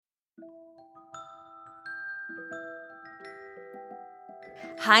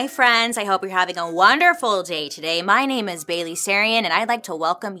Hi, friends. I hope you're having a wonderful day today. My name is Bailey Sarian, and I'd like to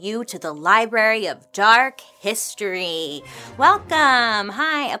welcome you to the Library of Dark History. Welcome.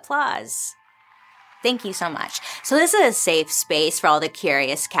 Hi, applause. Thank you so much. So this is a safe space for all the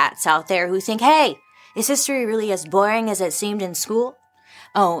curious cats out there who think, hey, is history really as boring as it seemed in school?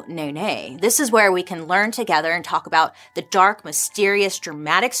 Oh, nay. This is where we can learn together and talk about the dark, mysterious,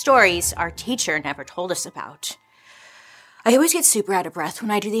 dramatic stories our teacher never told us about. I always get super out of breath when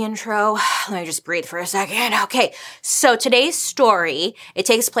I do the intro. Let me just breathe for a second. Okay, so today's story, it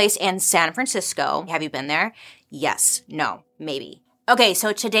takes place in San Francisco. Have you been there? Yes, no, maybe. Okay,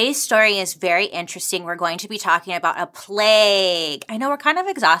 so today's story is very interesting. We're going to be talking about a plague. I know we're kind of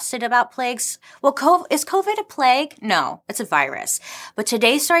exhausted about plagues. Well, is COVID a plague? No, it's a virus. But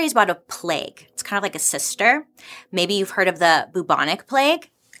today's story is about a plague. It's kind of like a sister. Maybe you've heard of the bubonic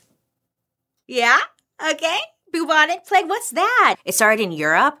plague? Yeah? Okay. Bubonic plague? What's that? It started in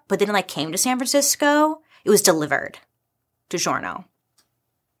Europe, but then it came to San Francisco. It was delivered. DiGiorno.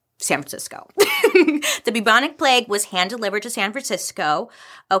 San Francisco. The bubonic plague was hand-delivered to San Francisco.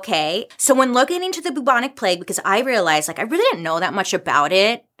 Okay. So when looking into the bubonic plague, because I realized, I really didn't know that much about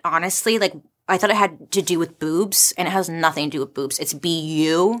it, honestly. I thought it had to do with boobs, and it has nothing to do with boobs. It's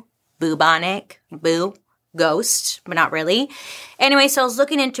B-U, bubonic, boo. Ghost, but not really. Anyway, so I was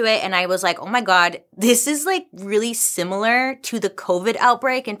looking into it and I was like, oh my God, this is really similar to the COVID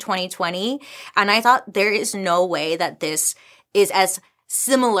outbreak in 2020. And I thought there is no way that this is as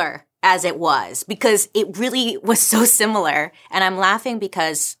similar as it was, because it really was so similar. And I'm laughing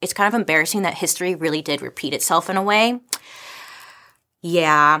because it's kind of embarrassing that history really did repeat itself in a way.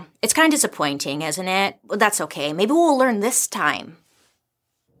 Yeah, it's kind of disappointing, isn't it? Well, that's okay. Maybe we'll learn this time.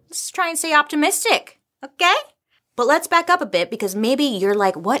 Let's try and stay optimistic. Okay? But let's back up a bit, because maybe you're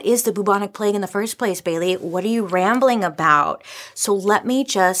like, what is the bubonic plague in the first place, Bailey? What are you rambling about? So let me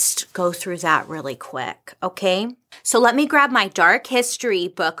just go through that really quick, okay? So let me grab my dark history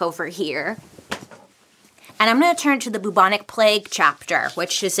book over here. And I'm going to turn to the bubonic plague chapter,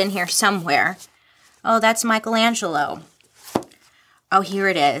 which is in here somewhere. Oh, that's Michelangelo. Oh, here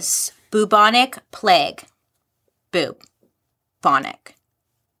it is. Bubonic plague. Bubonic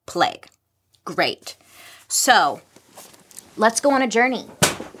plague. Great. So, let's go on a journey.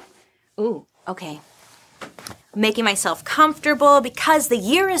 Ooh, okay. Making myself comfortable because the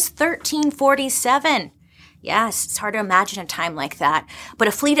year is 1347. Yes, it's hard to imagine a time like that. But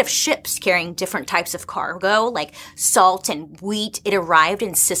a fleet of ships carrying different types of cargo, like salt and wheat, it arrived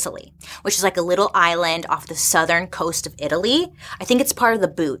in Sicily, which is a little island off the southern coast of Italy. I think it's part of the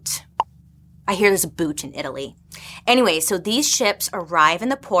boot. I hear there's a boot in Italy. Anyway, so these ships arrive in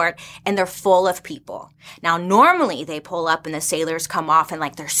the port and they're full of people. Now, normally they pull up and the sailors come off and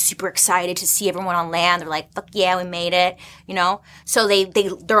they're super excited to see everyone on land. They're like, fuck yeah, we made it, So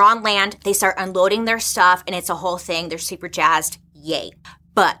they're on land. They start unloading their stuff and it's a whole thing. They're super jazzed. Yay.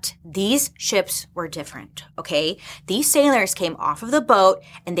 But these ships were different, okay? These sailors came off of the boat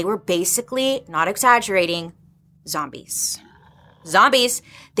and they were basically, not exaggerating, zombies. Zombies.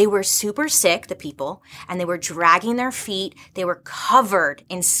 They were super sick, the people, and they were dragging their feet. They were covered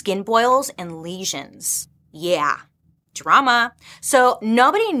in skin boils and lesions. Yeah. Drama. So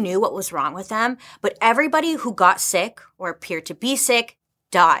nobody knew what was wrong with them, but everybody who got sick or appeared to be sick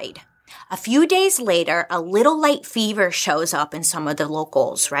died. A few days later, a little light fever shows up in some of the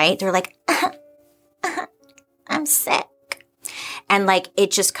locals, right? They're like, I'm sick. And it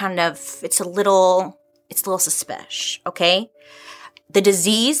just it's a little suspicious, okay? The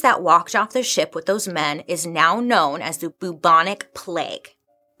disease that walked off the ship with those men is now known as the bubonic plague.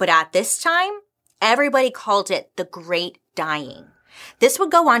 But at this time, everybody called it the Great Dying. This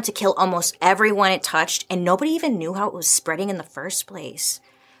would go on to kill almost everyone it touched, and nobody even knew how it was spreading in the first place.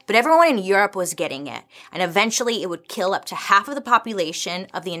 But everyone in Europe was getting it, and eventually it would kill up to half of the population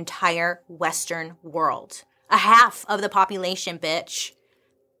of the entire Western world. A half of the population, bitch.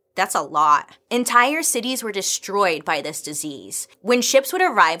 That's a lot. Entire cities were destroyed by this disease. When ships would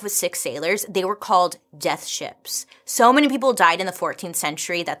arrive with sick sailors, they were called death ships. So many people died in the 14th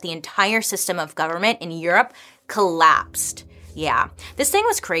century that the entire system of government in Europe collapsed. Yeah, this thing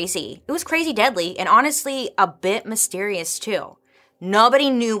was crazy. It was crazy deadly and honestly a bit mysterious too. Nobody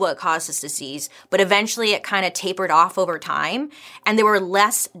knew what caused this disease, but eventually it kind of tapered off over time and there were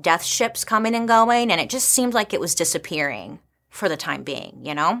less death ships coming and going and it just seemed like it was disappearing for the time being,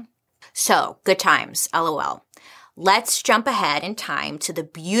 So, good times, LOL. Let's jump ahead in time to the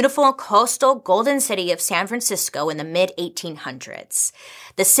beautiful coastal golden city of San Francisco in the mid-1800s.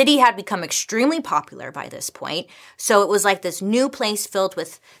 The city had become extremely popular by this point, so it was like this new place filled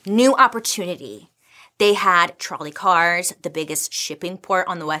with new opportunity. They had trolley cars, the biggest shipping port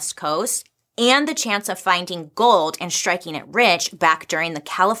on the West Coast, and the chance of finding gold and striking it rich back during the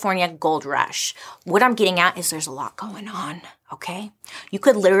California gold rush. What I'm getting at is there's a lot going on, okay? You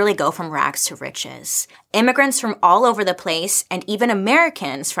could literally go from rags to riches. Immigrants from all over the place and even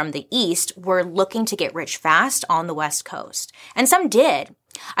Americans from the East were looking to get rich fast on the West Coast. And some did.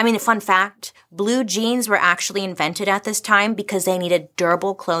 I mean, a fun fact, blue jeans were actually invented at this time because they needed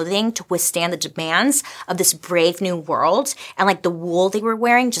durable clothing to withstand the demands of this brave new world. And like the wool they were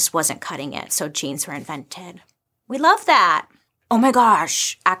wearing just wasn't cutting it. So jeans were invented. We love that. Oh my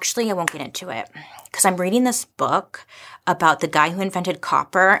gosh. Actually, I won't get into it because I'm reading this book about the guy who invented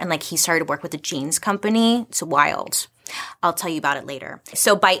copper and like he started to work with a jeans company. It's wild. I'll tell you about it later.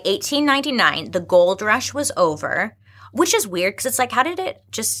 So by 1899, the gold rush was over. Which is weird because it's like, how did it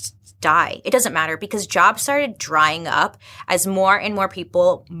just die? It doesn't matter because jobs started drying up as more and more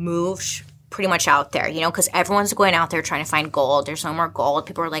people moved pretty much out there, you know, because everyone's going out there trying to find gold. There's no more gold.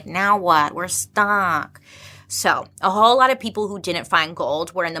 People are like, now what? We're stuck. So a whole lot of people who didn't find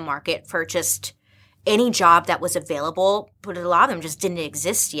gold were in the market for just any job that was available, but a lot of them just didn't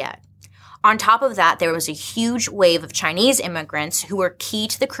exist yet. On top of that, there was a huge wave of Chinese immigrants who were key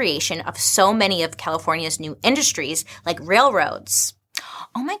to the creation of so many of California's new industries, like railroads.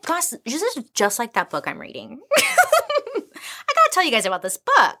 Oh my gosh, this is just like that book I'm reading. I gotta tell you guys about this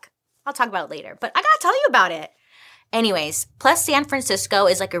book. I'll talk about it later, but I gotta tell you about it. Anyways, plus San Francisco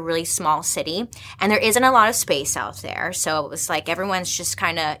is like a really small city, and there isn't a lot of space out there. So it was like everyone's just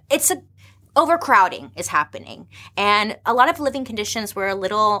kind of, overcrowding is happening, and a lot of living conditions were a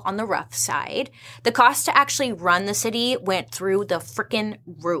little on the rough side. The cost to actually run the city went through the freaking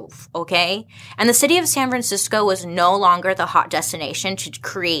roof, okay? And the city of San Francisco was no longer the hot destination to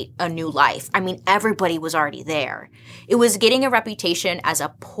create a new life. I mean, everybody was already there. It was getting a reputation as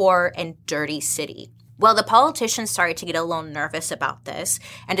a poor and dirty city. Well, the politicians started to get a little nervous about this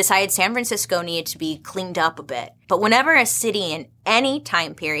and decided San Francisco needed to be cleaned up a bit. But whenever a city in any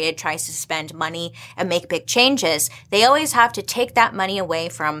time period tries to spend money and make big changes, they always have to take that money away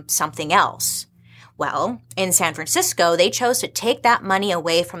from something else. Well, in San Francisco, they chose to take that money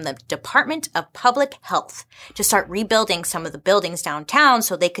away from the Department of Public Health to start rebuilding some of the buildings downtown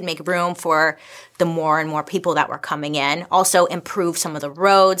so they could make room for the more and more people that were coming in. Also improve some of the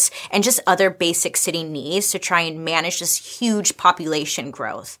roads and just other basic city needs to try and manage this huge population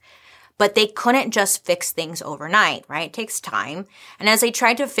growth. But they couldn't just fix things overnight, right? It takes time. And as they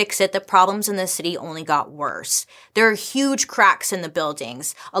tried to fix it, the problems in the city only got worse. There are huge cracks in the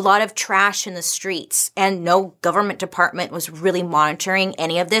buildings, a lot of trash in the streets, and no government department was really monitoring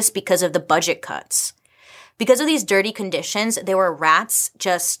any of this because of the budget cuts. Because of these dirty conditions, there were rats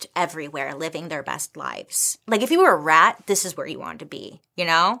just everywhere living their best lives. Like if you were a rat, this is where you wanted to be, you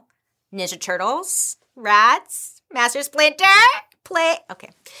know? Ninja Turtles, rats, Master Splinter,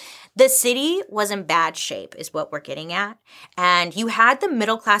 okay. The city was in bad shape is what we're getting at. And you had the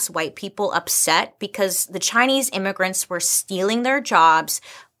middle-class white people upset because the Chinese immigrants were stealing their jobs,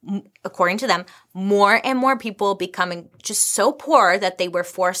 according to them, more and more people becoming just so poor that they were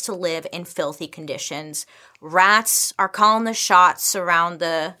forced to live in filthy conditions. Rats are calling the shots around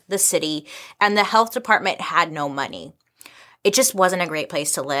the city, and the health department had no money. It just wasn't a great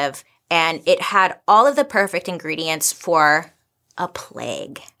place to live, and it had all of the perfect ingredients for a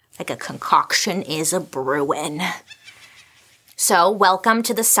plague. Like a concoction is a brewing. So, welcome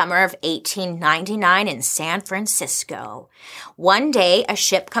to the summer of 1899 in San Francisco. One day, a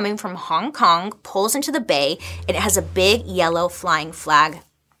ship coming from Hong Kong pulls into the bay, and it has a big yellow flying flag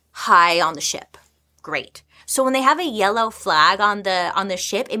high on the ship. Great. So, when they have a yellow flag on the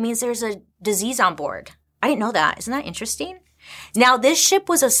ship, it means there's a disease on board. I didn't know that. Isn't that interesting? Now, this ship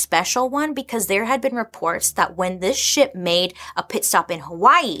was a special one because there had been reports that when this ship made a pit stop in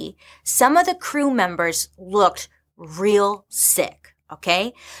Hawaii, some of the crew members looked real sick,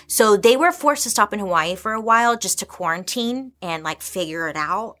 okay? So they were forced to stop in Hawaii for a while just to quarantine and like figure it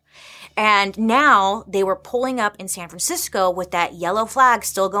out. And now they were pulling up in San Francisco with that yellow flag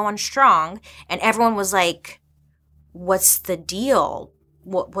still going strong. And everyone was like, what's the deal?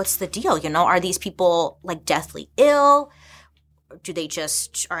 What's the deal? You know, are these people like deathly ill?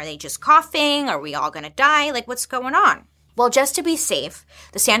 Are they just coughing? Are we all going to die? Like, what's going on? Well, just to be safe,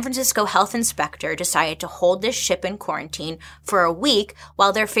 the San Francisco health inspector decided to hold this ship in quarantine for a week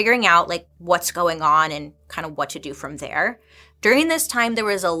while they're figuring out, like, what's going on and kind of what to do from there. During this time, there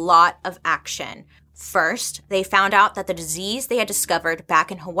was a lot of action. First, they found out that the disease they had discovered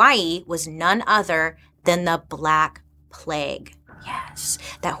back in Hawaii was none other than the Black Plague. Yes,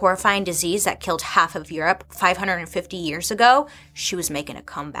 that horrifying disease that killed half of Europe 550 years ago, she was making a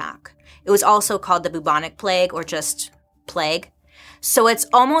comeback. It was also called the bubonic plague or just plague. So it's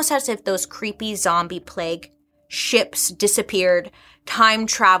almost as if those creepy zombie plague ships disappeared, time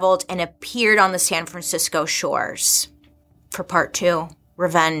traveled, and appeared on the San Francisco shores. For part 2,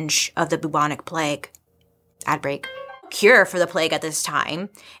 Revenge of the Bubonic Plague. Ad break. Cure for the plague at this time,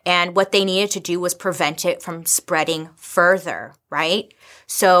 and what they needed to do was prevent it from spreading further, right?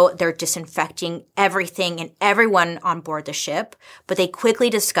 So they're disinfecting everything and everyone on board the ship, but they quickly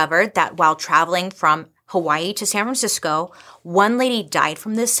discovered that while traveling from Hawaii to San Francisco, one lady died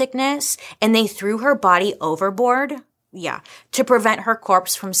from this sickness, and they threw her body overboard, to prevent her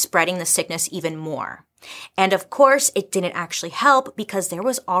corpse from spreading the sickness even more. And of course, it didn't actually help because there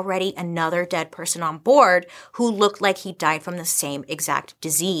was already another dead person on board who looked like he died from the same exact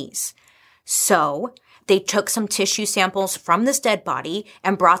disease. So they took some tissue samples from this dead body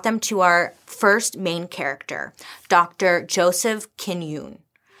and brought them to our first main character, Dr. Joseph Kinyoon.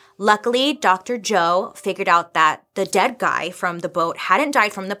 Luckily, Dr. Joe figured out that the dead guy from the boat hadn't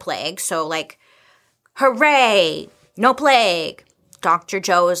died from the plague, so hooray, no plague. Dr.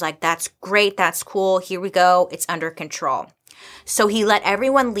 Joe was like, that's great, that's cool, here we go, it's under control. So he let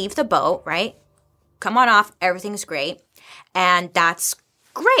everyone leave the boat, right? Come on off, everything's great. And that's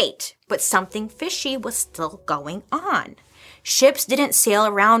great, but something fishy was still going on. Ships didn't sail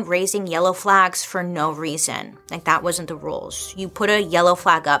around raising yellow flags for no reason. That wasn't the rules. You put a yellow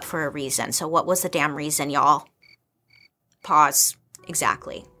flag up for a reason. So what was the damn reason, y'all? Pause.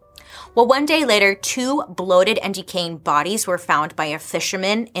 Exactly. Well, one day later, 2 bloated and decaying bodies were found by a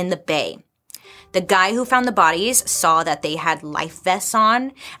fisherman in the bay. The guy who found the bodies saw that they had life vests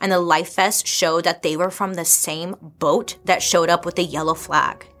on, and the life vests showed that they were from the same boat that showed up with the yellow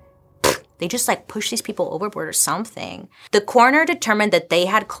flag. They just pushed these people overboard or something. The coroner determined that they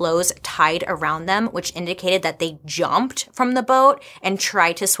had clothes tied around them, which indicated that they jumped from the boat and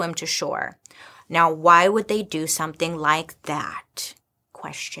tried to swim to shore. Now, why would they do something like that? ?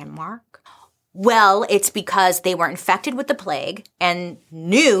 Well, it's because they were infected with the plague and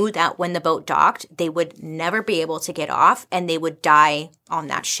knew that when the boat docked, they would never be able to get off and they would die on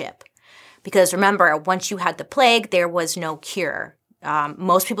that ship. Because remember, once you had the plague, there was no cure.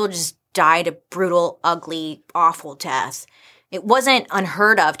 Most people just died a brutal, ugly, awful death. It wasn't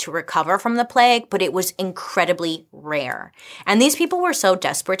unheard of to recover from the plague, but it was incredibly rare. And these people were so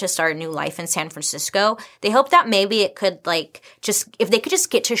desperate to start a new life in San Francisco, they hoped that maybe it could if they could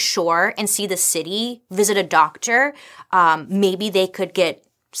just get to shore and see the city, visit a doctor, maybe they could get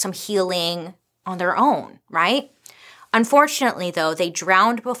some healing on their own, right? Unfortunately, though, they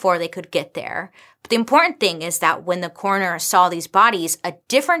drowned before they could get there. But the important thing is that when the coroner saw these bodies, a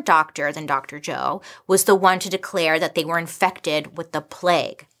different doctor than Dr. Joe was the one to declare that they were infected with the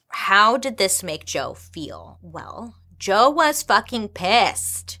plague. How did this make Joe feel? Well, Joe was fucking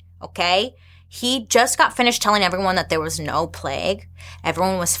pissed, okay? He just got finished telling everyone that there was no plague,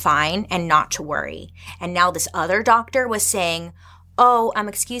 everyone was fine, and not to worry. And now this other doctor was saying, oh,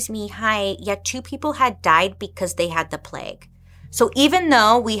 excuse me, hi, 2 people had died because they had the plague. So even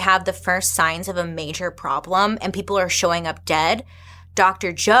though we have the first signs of a major problem and people are showing up dead,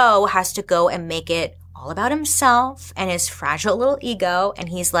 Dr. Joe has to go and make it all about himself and his fragile little ego. And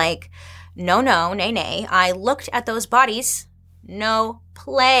he's like, no, nay, I looked at those bodies, no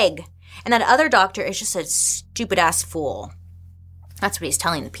plague. And that other doctor is just a stupid-ass fool. That's what he's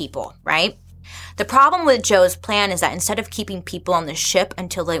telling the people, right? The problem with Joe's plan is that instead of keeping people on the ship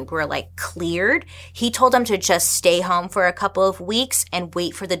until they were cleared, he told them to just stay home for a couple of weeks and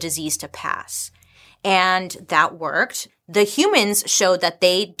wait for the disease to pass. And that worked. The humans showed that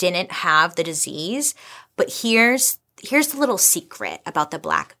they didn't have the disease, but here's the little secret about the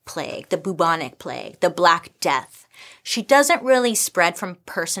Black Plague, the bubonic plague, the Black Death. She doesn't really spread from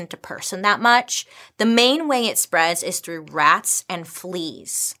person to person that much. The main way it spreads is through rats and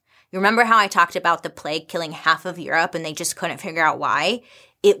fleas. You remember how I talked about the plague killing half of Europe and they just couldn't figure out why?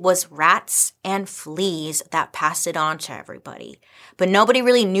 It was rats and fleas that passed it on to everybody. But nobody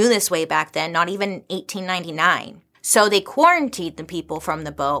really knew this way back then, not even 1899. So they quarantined the people from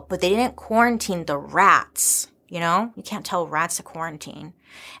the boat, but they didn't quarantine the rats. You can't tell rats to quarantine.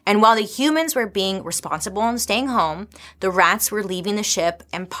 And while the humans were being responsible and staying home, the rats were leaving the ship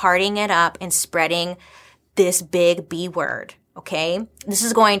and partying it up and spreading this big B word. Okay? This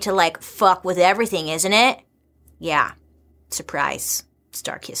is going to fuck with everything, isn't it? Yeah. Surprise. It's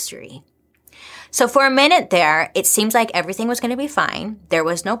dark history. So for a minute there, it seems like everything was going to be fine. There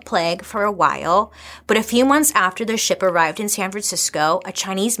was no plague for a while. But a few months after the ship arrived in San Francisco, a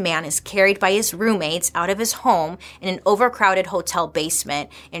Chinese man is carried by his roommates out of his home in an overcrowded hotel basement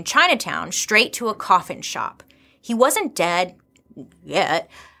in Chinatown straight to a coffin shop. He wasn't dead yet,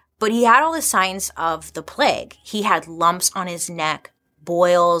 but he had all the signs of the plague. He had lumps on his neck,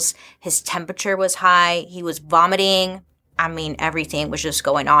 boils, his temperature was high, he was vomiting. I mean, everything was just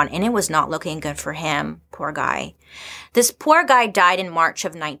going on, and it was not looking good for him. Poor guy. This poor guy died in March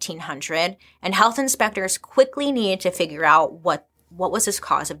of 1900, and health inspectors quickly needed to figure out what was his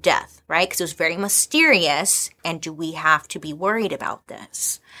cause of death, right? Because it was very mysterious, and do we have to be worried about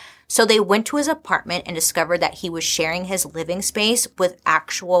this? So they went to his apartment and discovered that he was sharing his living space with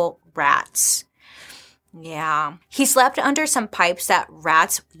actual rats. Yeah. He slept under some pipes that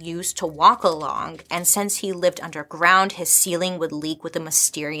rats used to walk along, and since he lived underground, his ceiling would leak with a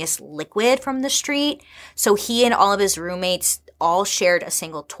mysterious liquid from the street. So he and all of his roommates all shared a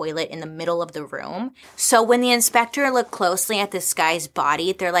single toilet in the middle of the room. So when the inspector looked closely at this guy's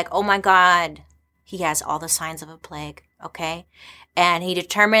body, they're like, oh my God, he has all the signs of a plague, okay? And he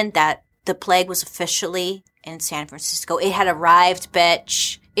determined that the plague was officially in San Francisco. It had arrived,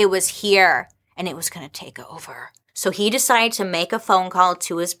 bitch. It was here. And it was going to take over. So he decided to make a phone call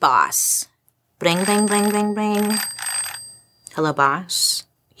to his boss. Bling, bling, bling, bling, bling. Hello, boss.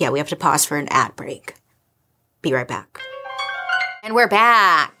 Yeah, we have to pause for an ad break. Be right back. And we're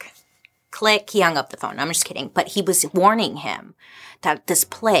back. Click. He hung up the phone. I'm just kidding. But he was warning him that this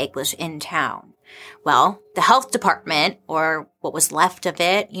plague was in town. Well, the health department, or what was left of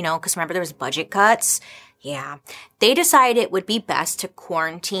it, because remember there was budget cuts. Yeah, they decided it would be best to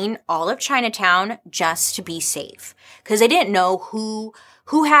quarantine all of Chinatown just to be safe. Because they didn't know who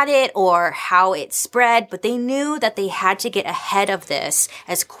had it or how it spread, but they knew that they had to get ahead of this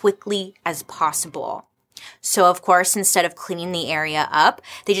as quickly as possible. So, of course, instead of cleaning the area up,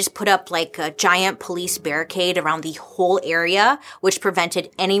 they just put up like a giant police barricade around the whole area, which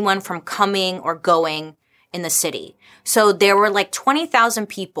prevented anyone from coming or going in the city. So there were like 20,000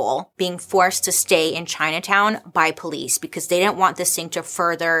 people being forced to stay in Chinatown by police because they didn't want this thing to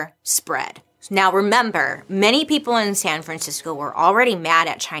further spread. Now remember, many people in San Francisco were already mad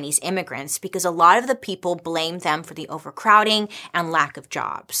at Chinese immigrants because a lot of the people blamed them for the overcrowding and lack of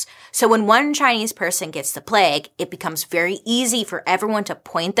jobs. So when one Chinese person gets the plague, it becomes very easy for everyone to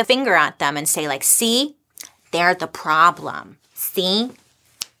point the finger at them and say like, see, they're the problem. See,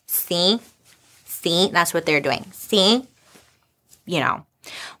 that's what they're doing. See?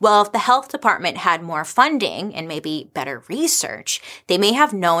 Well, if the health department had more funding and maybe better research, they may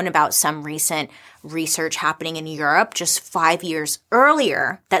have known about some recent research happening in Europe just 5 years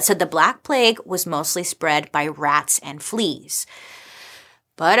earlier that said the Black Plague was mostly spread by rats and fleas.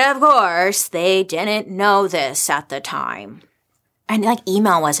 But of course, they didn't know this at the time. And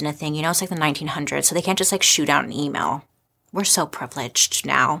email wasn't a thing, it's like the 1900s, so they can't just shoot out an email. We're so privileged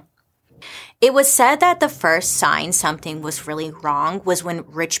now. It was said that the first sign something was really wrong was when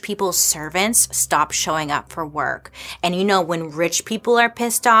rich people's servants stopped showing up for work. And when rich people are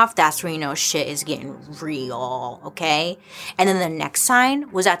pissed off, that's when shit is getting real, okay? And then the next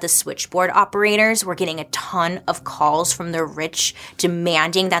sign was that the switchboard operators were getting a ton of calls from the rich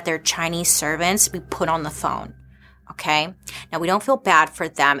demanding that their Chinese servants be put on the phone. Okay? Now, we don't feel bad for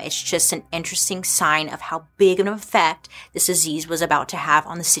them. It's just an interesting sign of how big of an effect this disease was about to have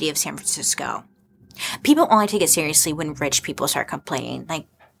on the city of San Francisco. People only take it seriously when rich people start complaining.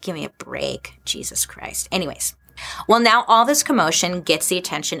 Give me a break. Jesus Christ. Anyways. Well, now all this commotion gets the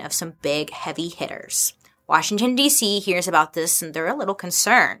attention of some big, heavy hitters. Washington, D.C. hears about this and they're a little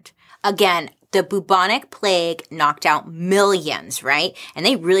concerned. Again, the bubonic plague knocked out millions, right? And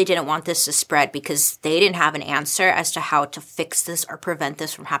they really didn't want this to spread because they didn't have an answer as to how to fix this or prevent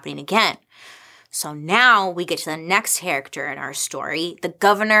this from happening again. So now we get to the next character in our story, the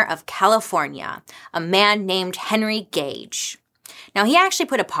governor of California, a man named Henry Gage. Now, he actually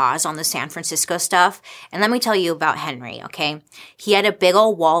put a pause on the San Francisco stuff, and let me tell you about Henry, okay? He had a big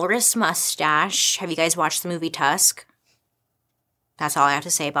old walrus mustache. Have you guys watched the movie Tusk? That's all I have to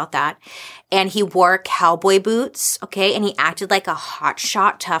say about that. And he wore cowboy boots, okay? And he acted like a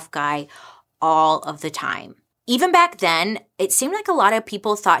hotshot tough guy all of the time. Even back then, it seemed like a lot of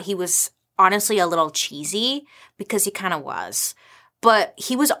people thought he was honestly a little cheesy because he kind of was. But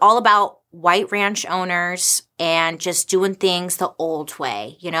he was all about white ranch owners and just doing things the old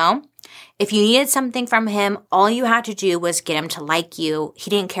way, If you needed something from him, all you had to do was get him to like you. He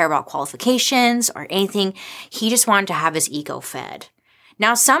didn't care about qualifications or anything. He just wanted to have his ego fed.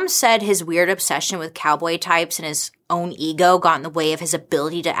 Now, some said his weird obsession with cowboy types and his own ego got in the way of his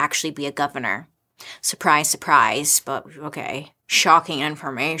ability to actually be a governor. Surprise, surprise, but okay, shocking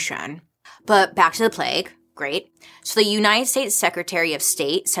information. But back to the plague. Great. So the United States Secretary of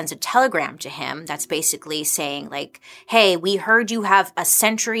State sends a telegram to him that's basically saying like, hey, we heard you have a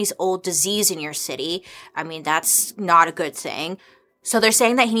centuries-old disease in your city. I mean, that's not a good thing. So they're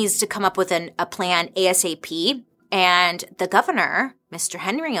saying that he needs to come up with a plan ASAP. And the governor, Mr.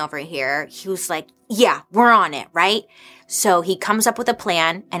 Henry over here, he was like, yeah, we're on it, right? So he comes up with a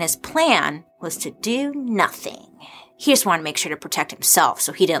plan, and his plan was to do nothing. He just wanted to make sure to protect himself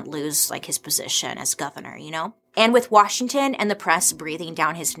so he didn't lose, like, his position as governor, you know? And with Washington and the press breathing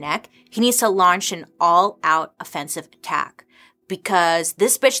down his neck, he needs to launch an all-out offensive attack because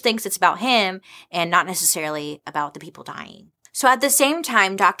this bitch thinks it's about him and not necessarily about the people dying. So at the same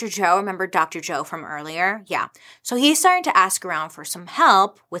time, Dr. Joe, remember Dr. Joe from earlier? Yeah. So he's starting to ask around for some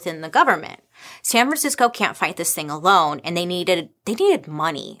help within the government. San Francisco can't fight this thing alone, and they needed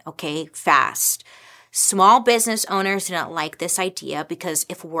money, okay, fast. Small business owners didn't like this idea because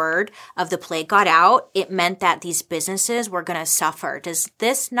if word of the plague got out, it meant that these businesses were going to suffer. Does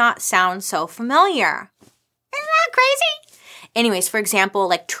this not sound so familiar? Isn't that crazy? Anyways, for example,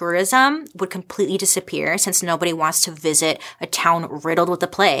 like tourism would completely disappear since nobody wants to visit a town riddled with the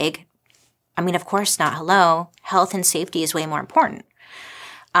plague. I mean, of course not. Hello. Health and safety is way more important.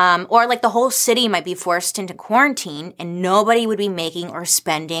 Or like the whole city might be forced into quarantine and nobody would be making or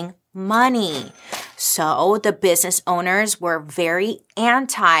spending money. So the business owners were very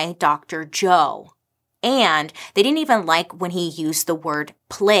anti-Dr. Joe. And they didn't even like when he used the word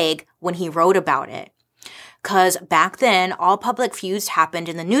plague when he wrote about it. Because back then, all public feuds happened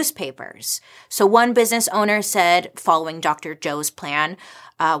in the newspapers. So one business owner said, following Dr. Joe's plan,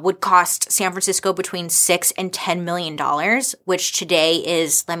 would cost San Francisco between $6 and $10 million, which today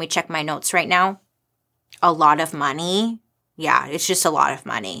is, let me check my notes right now, a lot of money. Yeah, it's just a lot of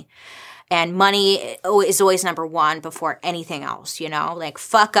money. And money is always number one before anything else, you know? Like,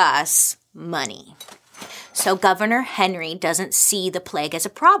 fuck us, money. So Governor Henry doesn't see the plague as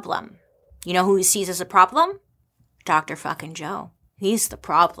a problem. You know who he sees as a problem? Dr. fucking Joe. He's the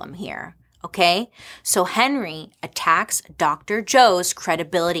problem here, okay? So Henry attacks Dr. Joe's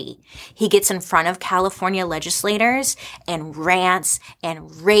credibility. He gets in front of California legislators and rants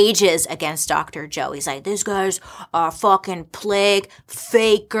and rages against Dr. Joe. He's like, this guy's a fucking plague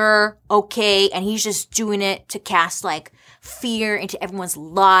faker, okay? And he's just doing it to cast, like, fear into everyone's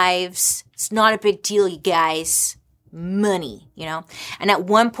lives. It's not a big deal, you guys. Money, you know? And at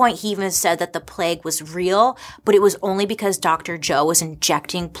one point, he even said that the plague was real, but it was only because Dr. Joe was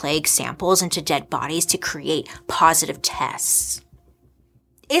injecting plague samples into dead bodies to create positive tests.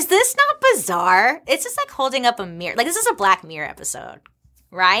 Is this not bizarre? It's just like holding up a mirror. Like, this is a Black Mirror episode,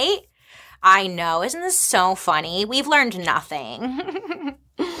 right? I know. Isn't this so funny? We've learned nothing.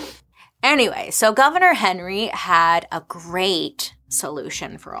 Anyway, so Governor Henry had a great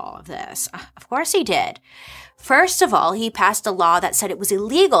solution for all of this. Of course he did. First of all, he passed a law that said it was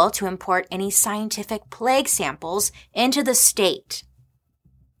illegal to import any scientific plague samples into the state.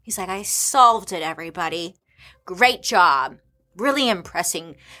 He's like, I solved it, everybody. Great job. Really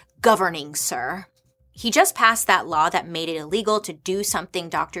impressing governing, sir. He just passed that law that made it illegal to do something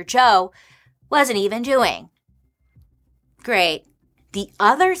Dr. Joe wasn't even doing. Great. The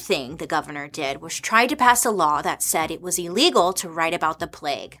other thing the governor did was try to pass a law that said it was illegal to write about the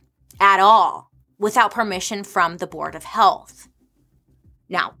plague at all, without permission from the Board of Health.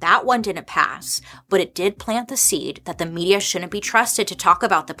 Now, that one didn't pass, but it did plant the seed that the media shouldn't be trusted to talk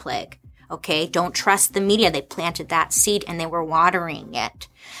about the plague. Okay, don't trust the media. They planted that seed and they were watering it.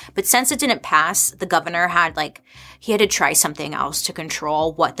 But since it didn't pass, the governor had to try something else to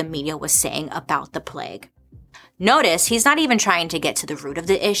control what the media was saying about the plague. Notice he's not even trying to get to the root of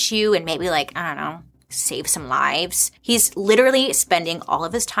the issue and maybe save some lives. He's literally spending all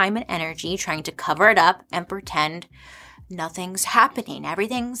of his time and energy trying to cover it up and pretend nothing's happening.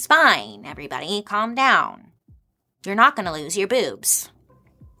 Everything's fine. Everybody calm down. You're not going to lose your boobs.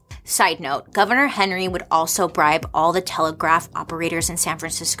 Side note, Governor Henry would also bribe all the telegraph operators in San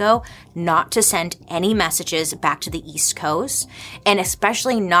Francisco not to send any messages back to the East Coast, and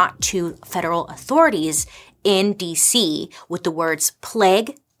especially not to federal authorities in D.C. with the words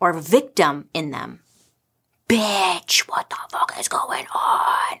plague or victim in them. Bitch, what the fuck is going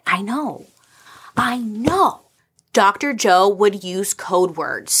on? I know. Dr. Joe would use code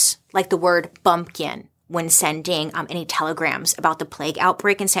words like the word bumpkin when sending any telegrams about the plague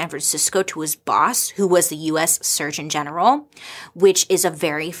outbreak in San Francisco to his boss, who was the U.S. Surgeon General, which is a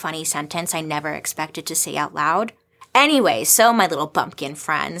very funny sentence I never expected to say out loud. Anyway, so my little bumpkin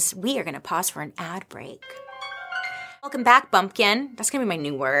friends, we are going to pause for an ad break. Welcome back, bumpkin. That's going to be my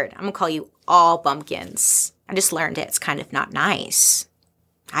new word. I'm going to call you all bumpkins. I just learned it. It's kind of not nice.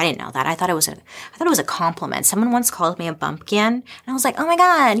 I didn't know that. I thought it was a compliment. Someone once called me a bumpkin, and I was like, oh my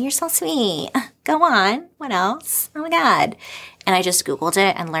God, you're so sweet. Go on. What else? Oh my God. And I just Googled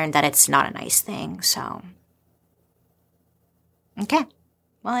it and learned that it's not a nice thing, so. Okay.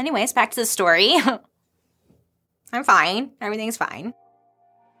 Well, anyways, back to the story. I'm fine. Everything's fine.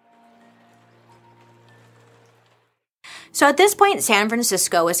 So at this point, San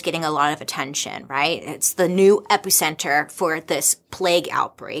Francisco is getting a lot of attention, right? It's the new epicenter for this plague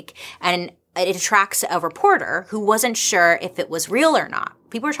outbreak, and it attracts a reporter who wasn't sure if it was real or not.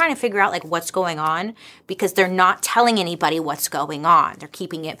 People are trying to figure out, like, what's going on because they're not telling anybody what's going on. They're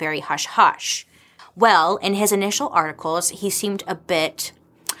keeping it very hush-hush. Well, in his initial articles, he seemed a bit,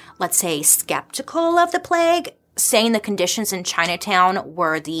 let's say, skeptical of the plague, saying the conditions in Chinatown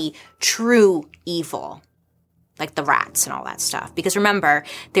were the true evil, like the rats and all that stuff. Because remember,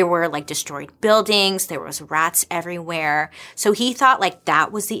 there were like destroyed buildings, there was rats everywhere. So he thought like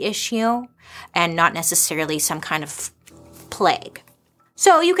that was the issue and not necessarily some kind of plague.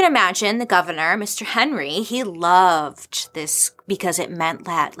 So you can imagine the governor, Mr. Henry, he loved this because it meant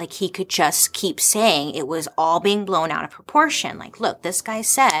that like he could just keep saying it was all being blown out of proportion. Like, look, this guy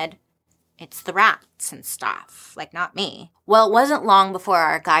said it's the rats and stuff, like not me. Well, it wasn't long before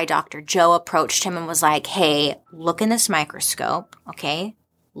our guy, Dr. Joe, approached him and was like, hey, look in this microscope, okay?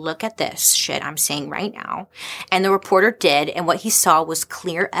 Look at this shit I'm saying right now. And the reporter did, and what he saw was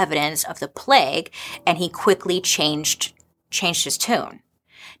clear evidence of the plague, and he quickly changed his tune.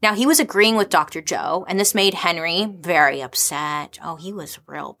 Now, he was agreeing with Dr. Joe, and this made Henry very upset. Oh, he was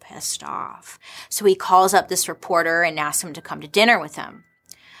real pissed off. So he calls up this reporter and asks him to come to dinner with him.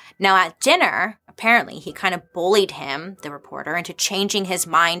 Now, at dinner, apparently, he kind of bullied him, the reporter, into changing his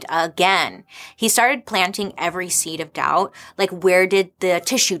mind again. He started planting every seed of doubt. Like, where did the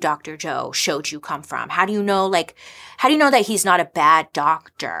tissue Dr. Joe showed you come from? How do you know that he's not a bad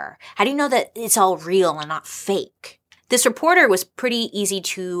doctor? How do you know that it's all real and not fake? This reporter was pretty easy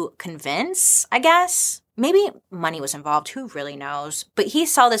to convince, I guess. Maybe money was involved, who really knows? But he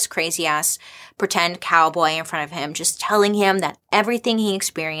saw this crazy-ass pretend cowboy in front of him just telling him that everything he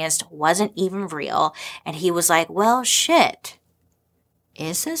experienced wasn't even real. And he was like, well, shit.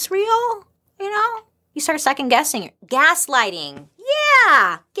 Is this real? You know? You start second-guessing. Gaslighting.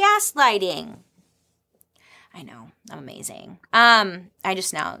 Yeah! Gaslighting. I know. I'm amazing. I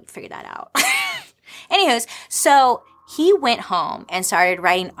just now figured that out. Anywho's, so he went home and started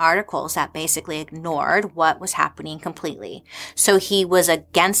writing articles that basically ignored what was happening completely. So he was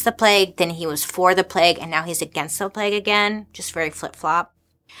against the plague, then he was for the plague, and now he's against the plague again. Just very flip-flop.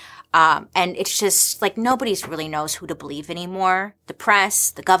 And it's just like nobody's really knows who to believe anymore. The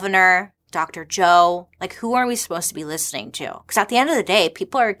press, the governor, Dr. Joe. Like, who are we supposed to be listening to? Because at the end of the day,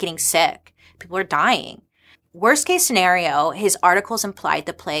 people are getting sick. People are dying. Worst case scenario, his articles implied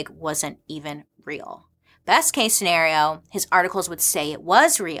the plague wasn't even real. Best case scenario, his articles would say it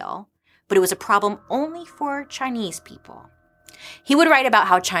was real, but it was a problem only for Chinese people. He would write about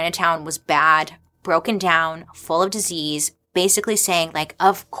how Chinatown was bad, broken down, full of disease, basically saying, like,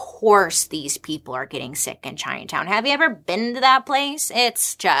 of course these people are getting sick in Chinatown. Have you ever been to that place?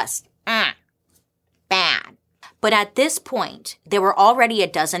 It's just bad. But at this point, there were already a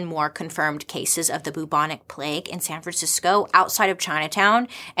dozen more confirmed cases of the bubonic plague in San Francisco outside of Chinatown,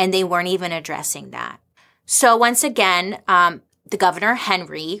 and they weren't even addressing that. So once again, the governor,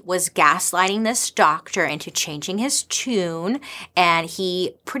 Henry, was gaslighting this doctor into changing his tune, and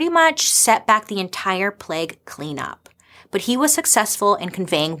he pretty much set back the entire plague cleanup. But he was successful in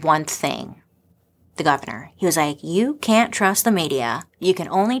conveying one thing. The governor, he was like, you can't trust the media. You can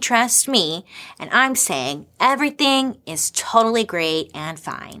only trust me. And I'm saying everything is totally great and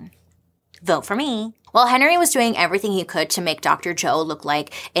fine. Vote for me. While Henry was doing everything he could to make Dr. Joe look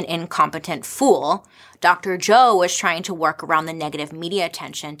like an incompetent fool, Dr. Joe was trying to work around the negative media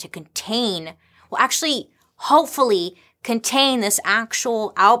attention to hopefully contain this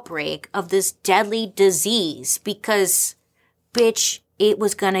actual outbreak of this deadly disease because, bitch, it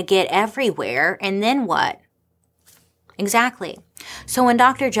was gonna get everywhere, and then what? Exactly. So when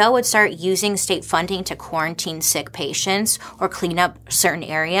Dr. Joe would start using state funding to quarantine sick patients or clean up certain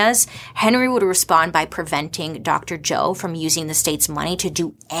areas, Henry would respond by preventing Dr. Joe from using the state's money to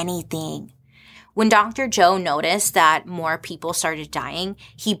do anything. When Dr. Joe noticed that more people started dying,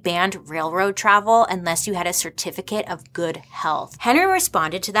 he banned railroad travel unless you had a certificate of good health. Henry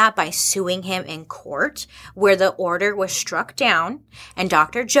responded to that by suing him in court, where the order was struck down, and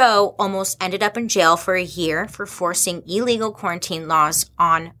Dr. Joe almost ended up in jail for a year for forcing illegal quarantine laws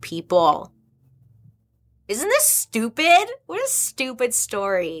on people. Isn't this stupid? What a stupid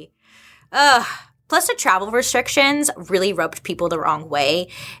story. Ugh. Plus, the travel restrictions really rubbed people the wrong way,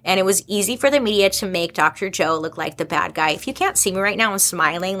 and it was easy for the media to make Dr. Joe look like the bad guy. If you can't see me right now, I'm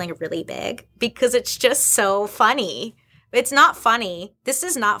smiling like really big because it's just so funny. It's not funny. This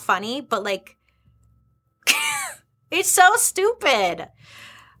is not funny, but like, it's so stupid.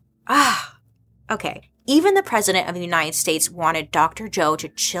 Okay. Even the president of the United States wanted Dr. Joe to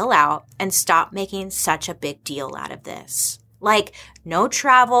chill out and stop making such a big deal out of this. Like, no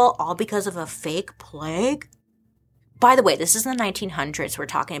travel, all because of a fake plague? By the way, this is the 1900s we're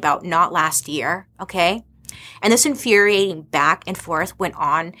talking about, not last year, okay? And this infuriating back and forth went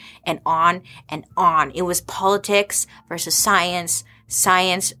on and on and on. It was politics versus science,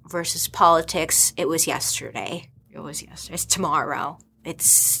 science versus politics. It was yesterday. It's tomorrow.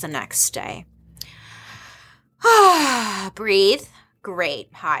 It's the next day. Breathe. Great.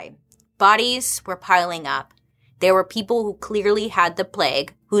 Hi. Bodies were piling up. There were people who clearly had the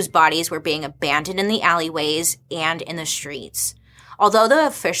plague, whose bodies were being abandoned in the alleyways and in the streets. Although the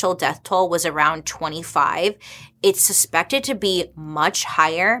official death toll was around 25, it's suspected to be much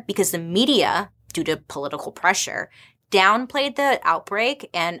higher because the media, due to political pressure, downplayed the outbreak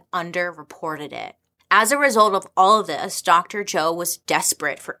and underreported it. As a result of all of this, Dr. Joe was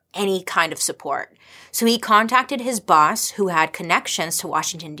desperate for any kind of support. So he contacted his boss, who had connections to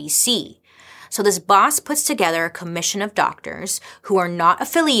Washington, D.C. So this boss puts together a commission of doctors who are not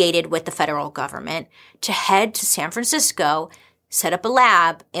affiliated with the federal government to head to San Francisco, set up a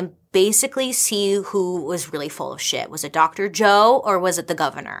lab, and basically see who was really full of shit. Was it Dr. Joe or was it the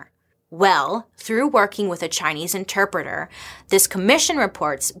governor? Well, through working with a Chinese interpreter, this commission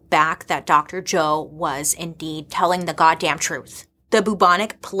reports back that Dr. Joe was indeed telling the goddamn truth. The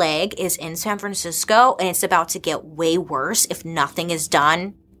bubonic plague is in San Francisco, and it's about to get way worse if nothing is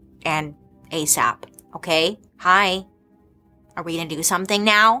done, and ASAP. Okay? Hi. Are we gonna do something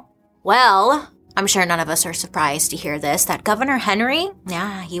now? Well, I'm sure none of us are surprised to hear this, that Governor Henry,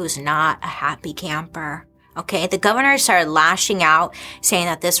 he was not a happy camper. Okay, the governor started lashing out, saying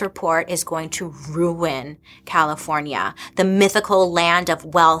that this report is going to ruin California. The mythical land of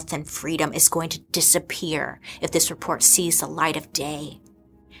wealth and freedom is going to disappear if this report sees the light of day.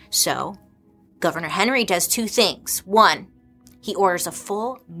 So, Governor Henry does two things. One, he orders a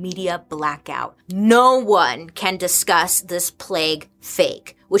full media blackout. No one can discuss this plague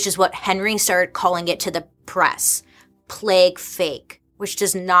fake, which is what Henry started calling it to the press. Plague fake, which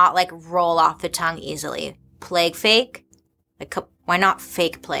does not roll off the tongue easily. Plague fake? Why not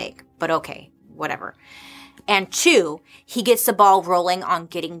fake plague? But okay, whatever. And two, he gets the ball rolling on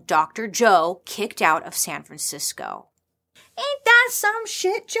getting Dr. Joe kicked out of San Francisco. Ain't that some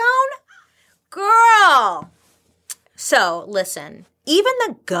shit, Joan? Girl! So, listen, even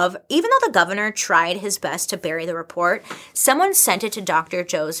though the governor tried his best to bury the report, someone sent it to Dr.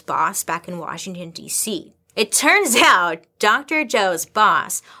 Joe's boss back in Washington, D.C. It turns out Dr. Joe's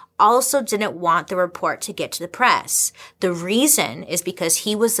boss also didn't want the report to get to the press. The reason is because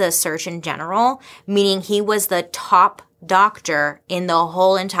he was the Surgeon General, meaning he was the top doctor in the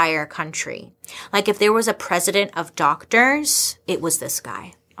whole entire country. If there was a president of doctors, it was this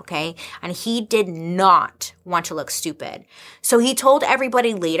guy. Okay? And he did not want to look stupid. So he told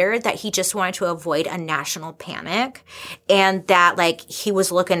everybody later that he just wanted to avoid a national panic and that, he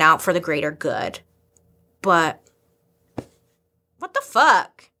was looking out for the greater good. But what the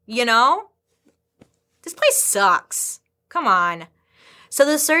fuck? You know? This place sucks. Come on. So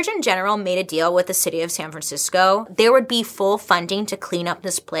the Surgeon General made a deal with the city of San Francisco. There would be full funding to clean up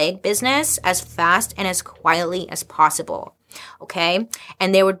this plague business as fast and as quietly as possible. Okay?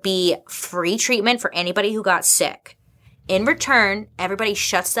 And there would be free treatment for anybody who got sick. In return, everybody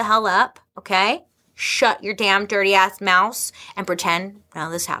shuts the hell up, okay? Shut your damn dirty ass mouths and pretend none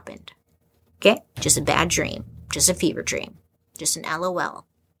of this happened. Okay? Just a bad dream. Just a fever dream. Just an LOL.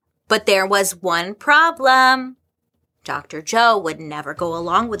 But there was one problem. Dr. Joe would never go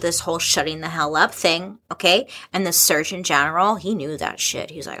along with this whole shutting the hell up thing, okay? And the Surgeon General, he knew that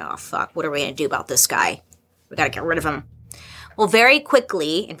shit. He was like, oh, fuck, what are we going to do about this guy? We got to get rid of him. Well, very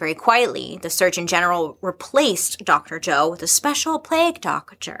quickly and very quietly, the Surgeon General replaced Dr. Joe with a special plague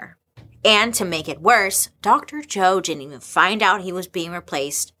doctor. And to make it worse, Dr. Joe didn't even find out he was being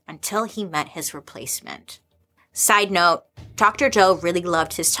replaced until he met his replacement. Side note, Dr. Joe really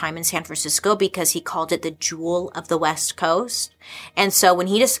loved his time in San Francisco because he called it the jewel of the West Coast. And so when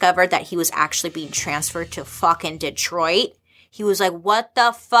he discovered that he was actually being transferred to fucking Detroit, he was like, what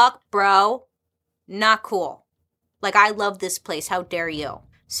the fuck, bro? Not cool. I love this place. How dare you?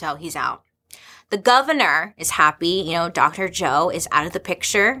 So he's out. The governor is happy, Dr. Zhou is out of the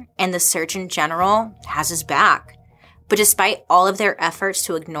picture and the Surgeon General has his back. But despite all of their efforts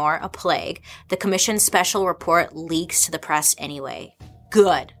to ignore a plague, the commission's special report leaks to the press anyway.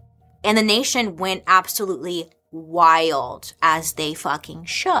 Good. And the nation went absolutely wild, as they fucking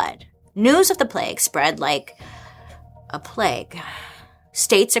should. News of the plague spread like a plague.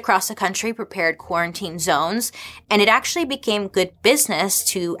 States across the country prepared quarantine zones, and it actually became good business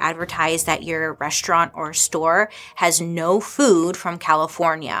to advertise that your restaurant or store has no food from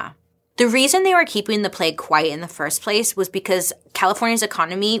California. The reason they were keeping the plague quiet in the first place was because California's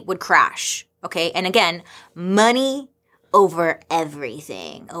economy would crash, okay? And again, money over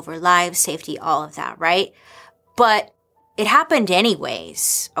everything, over lives, safety, all of that, right? But it happened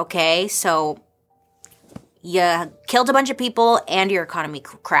anyways, okay? So you killed a bunch of people and your economy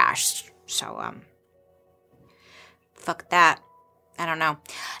crashed. So, fuck that. I don't know.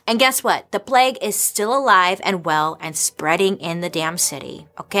 And guess what? The plague is still alive and well and spreading in the damn city,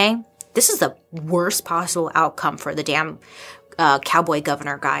 okay? This is the worst possible outcome for the damn cowboy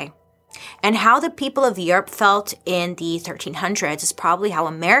governor guy. And how the people of Europe felt in the 1300s is probably how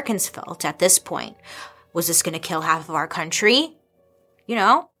Americans felt at this point. Was this going to kill half of our country? I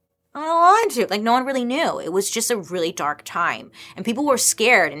don't want to. No one really knew. It was just a really dark time. And people were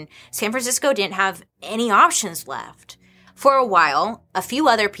scared, and San Francisco didn't have any options left. For a while, a few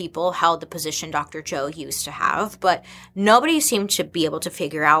other people held the position Dr. Zhou used to have, but nobody seemed to be able to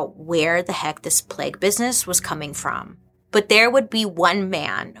figure out where the heck this plague business was coming from. But there would be one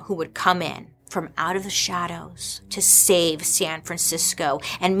man who would come in from out of the shadows to save San Francisco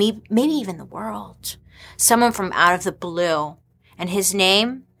and maybe even the world. Someone from out of the blue. And his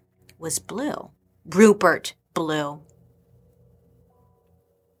name was Blue. Rupert Blue.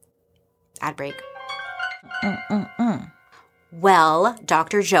 Ad break. Well,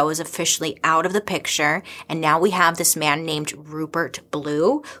 Dr. Zhou is officially out of the picture, and now we have this man named Rupert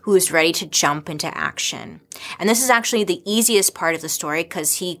Blue who is ready to jump into action. And this is actually the easiest part of the story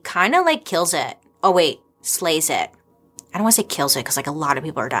because he kind of kills it. Oh wait, slays it. I don't want to say kills it because a lot of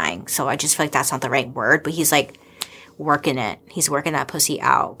people are dying, so I just feel like that's not the right word, but he's working it. He's working that pussy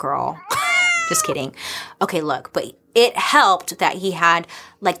out, girl. Just kidding. Okay, look, but it helped that he had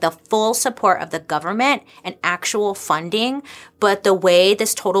the full support of the government and actual funding, but the way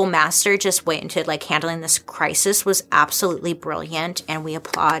this total master just went into handling this crisis was absolutely brilliant, and we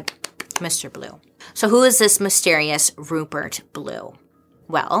applaud Mr. Blue. So who is this mysterious Rupert Blue?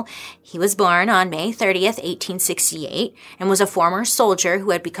 Well, he was born on May 30th, 1868, and was a former soldier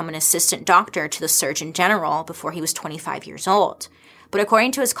who had become an assistant doctor to the Surgeon General before he was 25 years old. But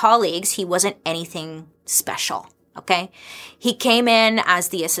according to his colleagues, he wasn't anything special, okay? He came in as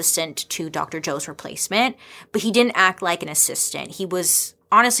the assistant to Dr. Zhou's replacement, but he didn't act like an assistant. He was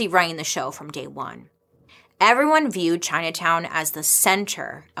honestly running the show from day one. Everyone viewed Chinatown as the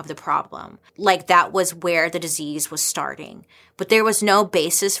center of the problem, that was where the disease was starting. But there was no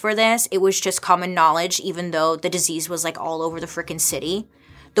basis for this. It was just common knowledge, even though the disease was all over the frickin' city.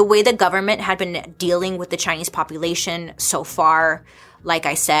 The way the government had been dealing with the Chinese population so far, like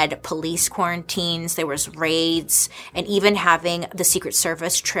I said, police quarantines, there was raids, and even having the Secret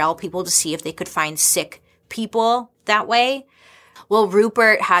Service trail people to see if they could find sick people that way. Well,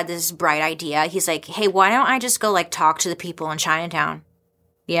 Rupert had this bright idea. He's like, hey, why don't I just go talk to the people in Chinatown?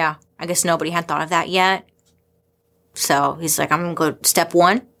 Yeah, I guess nobody had thought of that yet. So he's like, I'm going to go step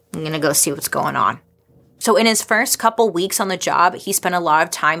one. I'm going to go see what's going on. So in his first couple weeks on the job, he spent a lot of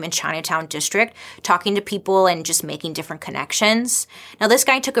time in Chinatown district talking to people and just making different connections. Now, this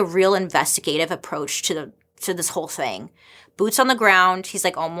guy took a real investigative approach to this whole thing. Boots on the ground, he's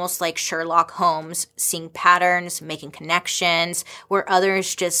almost like Sherlock Holmes, seeing patterns, making connections, where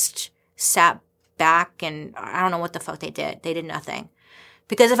others just sat back and I don't know what the fuck they did. They did nothing.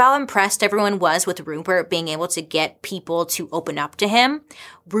 Because of how impressed everyone was with Rupert being able to get people to open up to him,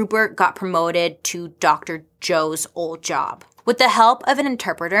 Rupert got promoted to Dr. Zhou's old job. With the help of an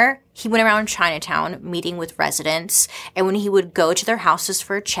interpreter, he went around Chinatown meeting with residents, and when he would go to their houses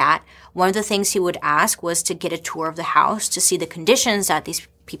for a chat, one of the things he would ask was to get a tour of the house to see the conditions that these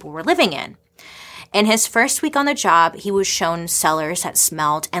people were living in. In his first week on the job, he was shown cellars that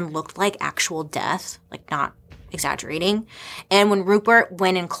smelled and looked like actual death, not exaggerating. And when Rupert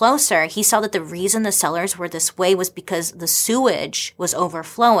went in closer, he saw that the reason the cellars were this way was because the sewage was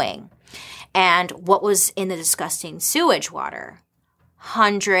overflowing. And what was in the disgusting sewage water?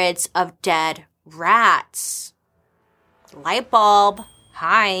 Hundreds of dead rats. Light bulb.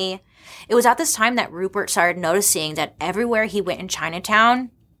 Hi. It was at this time that Rupert started noticing that everywhere he went in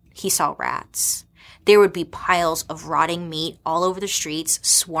Chinatown, he saw rats. There would be piles of rotting meat all over the streets,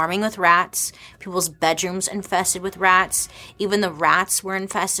 swarming with rats, people's bedrooms infested with rats. Even the rats were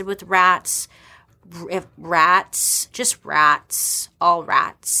infested with rats. Just rats, all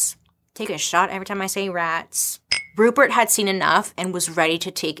rats. Take a shot every time I say rats. Rupert had seen enough and was ready to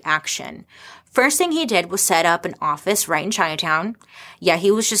take action. First thing he did was set up an office right in Chinatown. Yeah,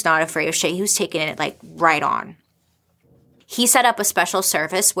 he was just not afraid of shit. He was taking it like right on. He set up a special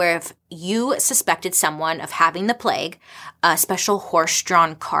service where if you suspected someone of having the plague, a special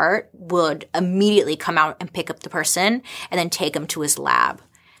horse-drawn cart would immediately come out and pick up the person and then take him to his lab.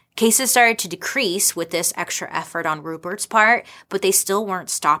 Cases started to decrease with this extra effort on Rupert's part, but they still weren't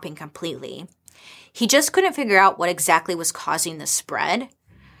stopping completely. He just couldn't figure out what exactly was causing the spread.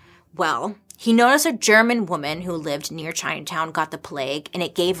 Well, he noticed a German woman who lived near Chinatown got the plague, and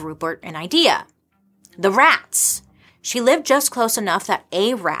it gave Rupert an idea. The rats. She lived just close enough that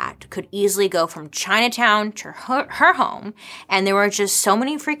a rat could easily go from Chinatown to her home, and there were just so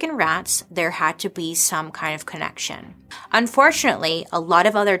many freaking rats, there had to be some kind of connection. Unfortunately, a lot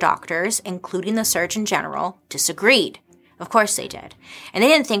of other doctors, including the Surgeon General, disagreed. Of course they did. And they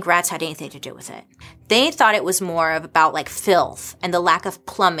didn't think rats had anything to do with it. They thought it was more of about like filth and the lack of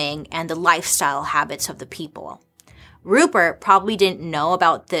plumbing and the lifestyle habits of the people. Rupert probably didn't know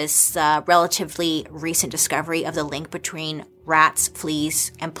about this relatively recent discovery of the link between rats,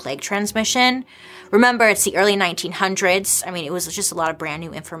 fleas, and plague transmission. Remember, it's the early 1900s. I mean, it was just a lot of brand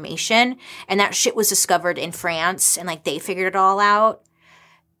new information. And that shit was discovered in France, and like they figured it all out.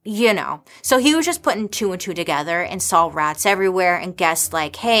 You know. So he was just putting two and two together and saw rats everywhere and guessed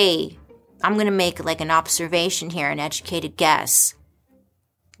like, hey, I'm going to make like an observation here, an educated guess.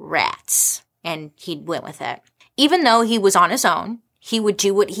 Rats. And he went with it. Even though he was on his own, he would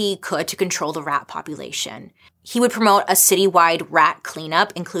do what he could to control the rat population. He would promote a citywide rat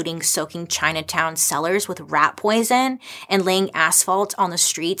cleanup, including soaking Chinatown cellars with rat poison and laying asphalt on the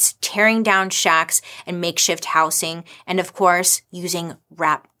streets, tearing down shacks and makeshift housing, and of course, using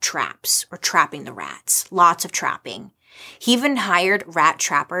rat traps or trapping the rats. Lots of trapping. He even hired rat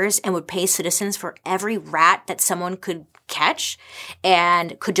trappers and would pay citizens for every rat that someone could catch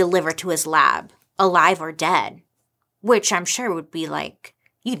and could deliver to his lab, alive or dead. Which I'm sure would be like,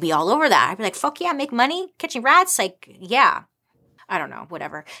 you'd be all over that. I'd be like, fuck yeah, make money catching rats? Like, yeah. I don't know,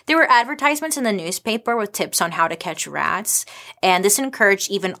 whatever. There were advertisements in the newspaper with tips on how to catch rats, and this encouraged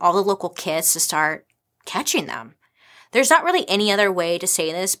even all the local kids to start catching them. There's not really any other way to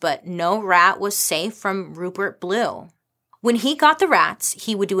say this, but no rat was safe from Rupert Blue. When he got the rats,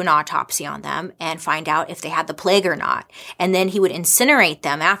 he would do an autopsy on them and find out if they had the plague or not, and then he would incinerate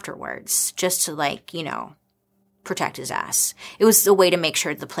them afterwards, just to like, you know, protect his ass. It was a way to make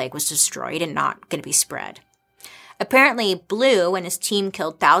sure the plague was destroyed and not going to be spread. Apparently, Blue and his team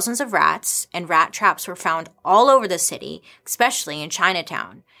killed thousands of rats, and rat traps were found all over the city, especially in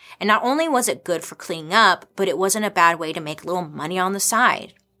Chinatown. And not only was it good for cleaning up, but it wasn't a bad way to make a little money on the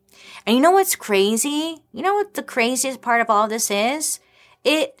side. And you know what's crazy? You know what the craziest part of all this is?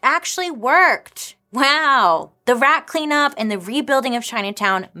 It actually worked. Wow. The rat cleanup and the rebuilding of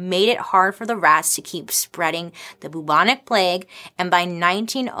Chinatown made it hard for the rats to keep spreading the bubonic plague. And by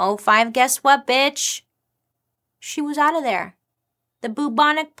 1905, guess what, bitch? She was out of there. The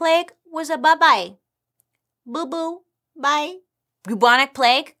bubonic plague was a bye-bye. Boo-boo. Bye. Bubonic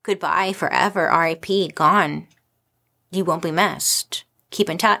plague, goodbye forever. R.I.P. Gone. You won't be missed. Keep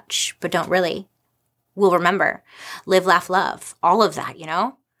in touch, but don't really. We'll remember. Live, laugh, love. All of that, you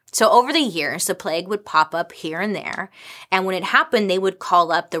know? So over the years, the plague would pop up here and there, and when it happened, they would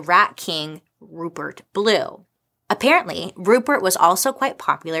call up the Rat King, Rupert Blue. Apparently, Rupert was also quite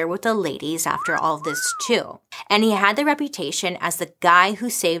popular with the ladies after all of this too, and he had the reputation as the guy who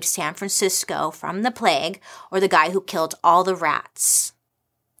saved San Francisco from the plague, or the guy who killed all the rats.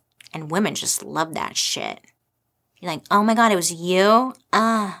 And women just loved that shit. You're like, oh my god, it was you?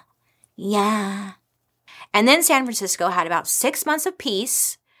 Yeah. And then San Francisco had about 6 months of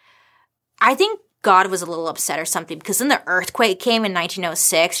peace. I think God was a little upset or something, because then the earthquake came in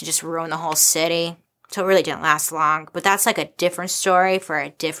 1906 and just ruined the whole city. So it really didn't last long. But that's like a different story for a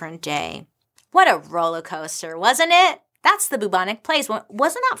different day. What a roller coaster, wasn't it? That's the bubonic plague.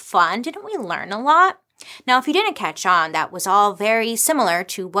 Wasn't that fun? Didn't we learn a lot? Now, if you didn't catch on, that was all very similar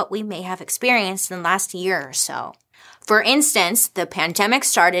to what we may have experienced in the last year or so. For instance, the pandemic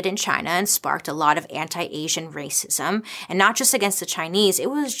started in China and sparked a lot of anti-Asian racism, and not just against the Chinese,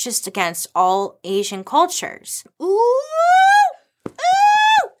 it was just against all Asian cultures. Ooh!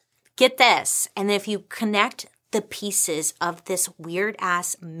 Ooh! Get this, and if you connect the pieces of this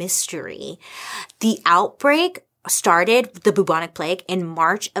weird-ass mystery, the outbreak started, the bubonic plague, in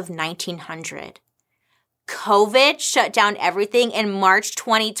March of 1900. COVID shut down everything in March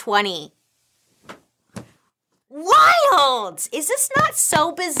 2020. Wild! Is this not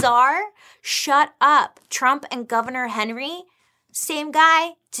so bizarre? Shut up. Trump and Governor Henry, same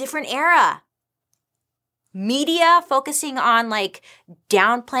guy, different era. Media focusing on like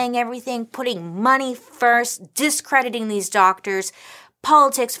downplaying everything, putting money first, discrediting these doctors,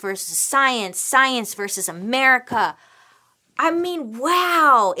 politics versus science, science versus America. I mean,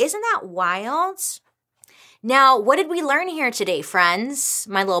 wow, isn't that wild? Now, what did we learn here today, friends?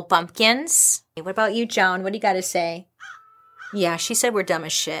 My little bumpkins. What about you, Joan? What do you got to say? Yeah, she said we're dumb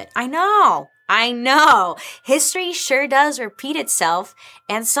as shit. I know. History sure does repeat itself.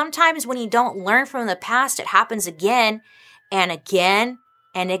 And sometimes when you don't learn from the past, it happens again and again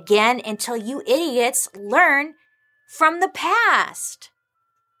and again until you idiots learn from the past.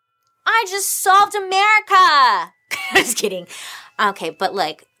 I just solved America. Just kidding. Okay, but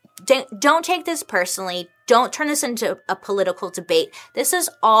like, don't take this personally. Don't turn this into a political debate. This is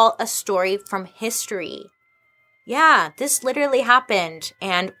all a story from history. Yeah, this literally happened,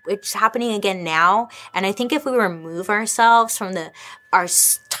 and it's happening again now. And I think if we remove ourselves from our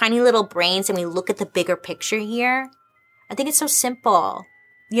tiny little brains and we look at the bigger picture here, I think it's so simple.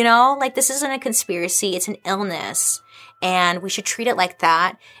 You know, like this isn't a conspiracy, it's an illness. And we should treat it like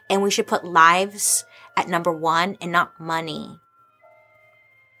that. And we should put lives at number one and not money.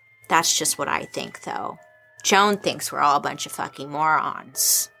 That's just what I think, though. Joan thinks we're all a bunch of fucking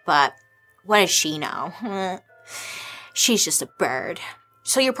morons. But what does she know? She's just a bird.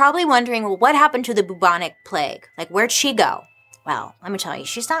 So you're probably wondering, well, what happened to the bubonic plague? Like, where'd she go? Well, let me tell you,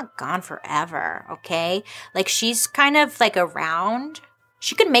 she's not gone forever, okay? Like, she's kind of, like, around.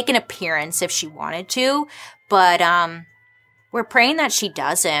 She could make an appearance if she wanted to, but, we're praying that she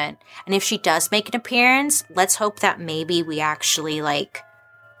doesn't. And if she does make an appearance, let's hope that maybe we actually, like,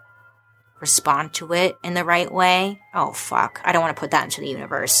 respond to it in the right way. Oh, fuck. I don't want to put that into the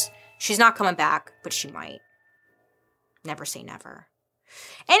universe. She's not coming back, but she might. Never say never.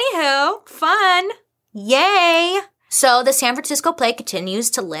 Anywho, fun. Yay. So the San Francisco plague continues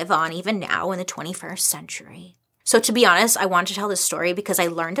to live on even now in the 21st century. So to be honest, I wanted to tell this story because I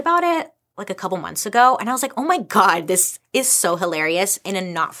learned about it like a couple months ago. And I was like, oh my God, this is so hilarious in a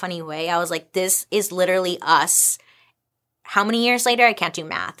not funny way. I was like, this is literally us. How many years later? I can't do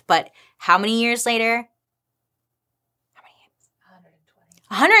math, but how many years later? How many years?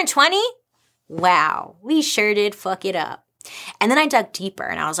 120? Wow, we sure did fuck it up. And then I dug deeper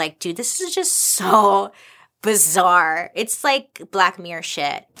and I was like, dude, this is just so bizarre. It's like Black Mirror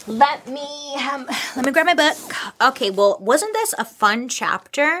shit. Let me grab my book. Okay, well, wasn't this a fun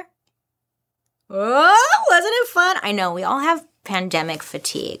chapter? Oh, wasn't it fun? I know, we all have pandemic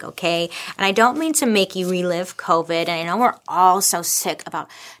fatigue, okay? And I don't mean to make you relive COVID. And I know we're all so sick about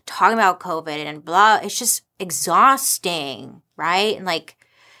talking about COVID and blah. It's just exhausting, right? And like,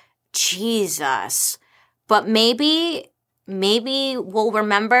 Jesus. But maybe we'll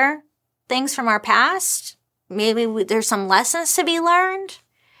remember things from our past. Maybe there's some lessons to be learned.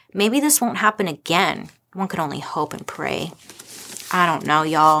 Maybe this won't happen again. One could only hope and pray. I don't know,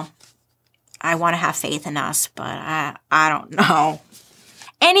 y'all. I want to have faith in us, but I don't know.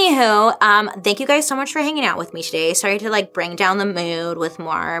 Anywho, thank you guys so much for hanging out with me today. Sorry to like bring down the mood with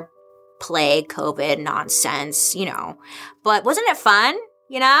more plague, COVID nonsense, you know. But wasn't it fun?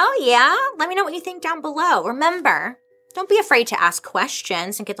 You know? Yeah? Let me know what you think down below. Remember, don't be afraid to ask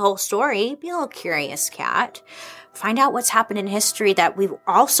questions and get the whole story. Be a little curious cat. Find out what's happened in history that we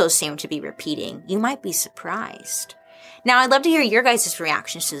also seem to be repeating. You might be surprised. Now, I'd love to hear your guys'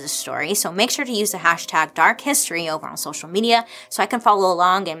 reactions to this story, so make sure to use the hashtag #DarkHistory over on social media so I can follow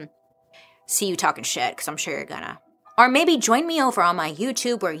along and see you talking shit, because I'm sure you're gonna. Or maybe join me over on my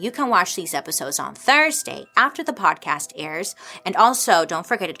YouTube where you can watch these episodes on Thursday after the podcast airs. And also, don't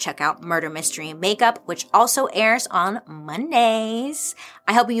forget to check out Murder, Mystery, and Makeup, which also airs on Mondays.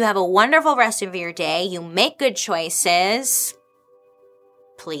 I hope you have a wonderful rest of your day. You make good choices.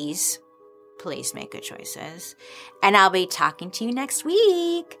 Please make good choices. And I'll be talking to you next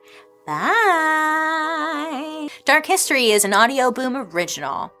week. Bye. Dark History is an Audio Boom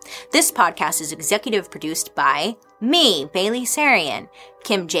original. This podcast is executive produced by me, Bailey Sarian,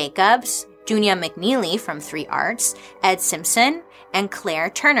 Kim Jacobs, Dunya McNeely from 3 Arts, Ed Simpson, and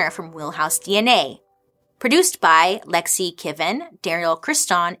Claire Turner from Wheelhouse DNA. Produced by Lexi Kiven, Daryl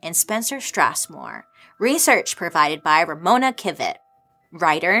Christon, and Spencer Strassmore. Research provided by Ramona Kivett.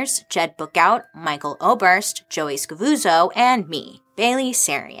 Writers, Jed Bookout, Michael Oberst, Joey Scavuzzo, and me, Bailey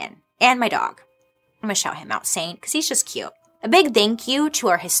Sarian. And my dog. I'm going to shout him out, Saint, because he's just cute. A big thank you to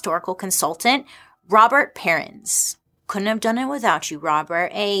our historical consultant, Robert Perrins. Couldn't have done it without you,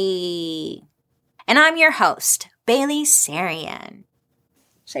 Robert. Hey. And I'm your host, Bailey Sarian.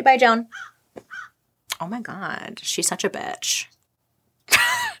 Say bye, Joan. Oh my God, she's such a bitch.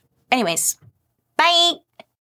 Anyways, bye.